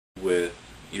with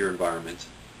your environment,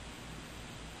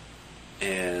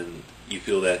 and you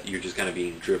feel that you're just kind of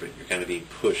being driven, you're kind of being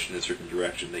pushed in a certain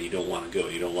direction that you don't want to go,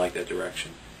 you don't like that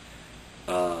direction.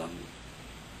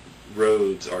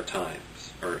 Roads are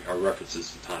times, or are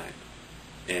references to time.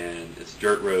 And it's a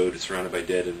dirt road, it's surrounded by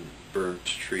dead and burnt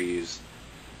trees.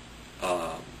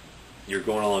 You're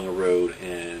going along a road,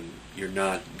 and you're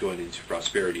not going into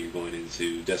prosperity, you're going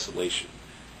into desolation.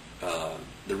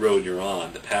 The road you're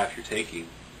on, the path you're taking,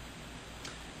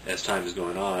 as time is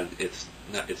going on, it's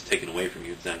taken away from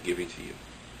you, it's not given to you.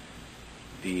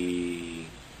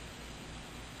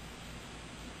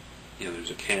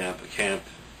 There's a camp,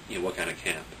 what kind of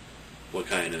camp? What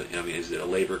kind of, is it a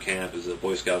labor camp? Is it a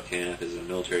Boy Scout camp? Is it a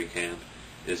military camp?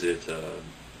 Is it,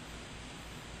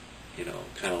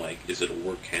 kind of like, is it a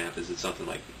work camp? Is it something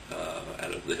like,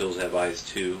 out of the Hills Have Eyes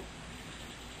 2?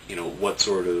 What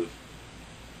sort of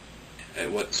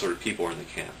people are in the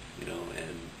camp,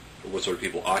 and what sort of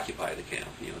people occupy the camp,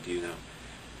 do you know?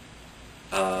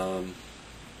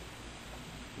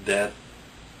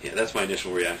 That's my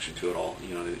initial reaction to it all.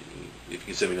 If you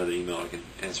can send me another email, I can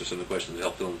answer some of the questions and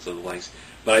help fill in some of the blanks.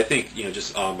 But I think,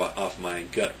 just off my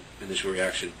gut initial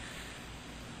reaction,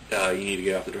 you need to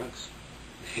get off the drugs.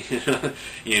 You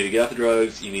need to get off the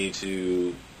drugs. You need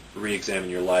to re-examine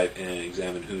your life and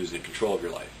examine who's in control of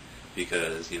your life,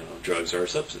 because drugs are a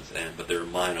substance, but they're a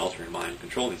mind-altering,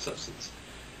 mind-controlling substance.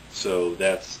 So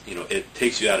that's it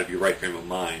takes you out of your right frame of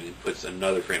mind and puts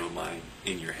another frame of mind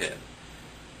in your head,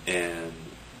 and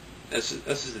that's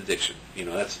just addiction.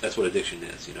 That's what addiction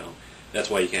is. That's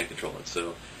why you can't control it.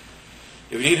 So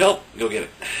if you need help, go get it.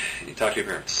 You talk to your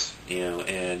parents.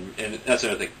 And that's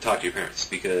another thing. Talk to your parents,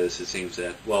 because it seems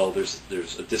that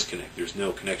there's a disconnect. There's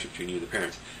no connection between you and the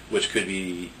parents, which could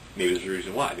be maybe there's a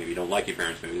reason why. Maybe you don't like your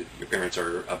parents. Maybe your parents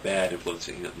are a bad influence.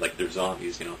 Like they're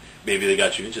zombies. Maybe they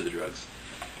got you into the drugs.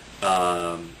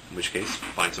 In which case,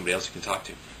 find somebody else you can talk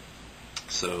to.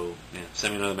 So,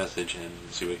 send me another message and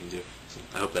see what we can do. So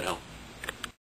I hope that helped.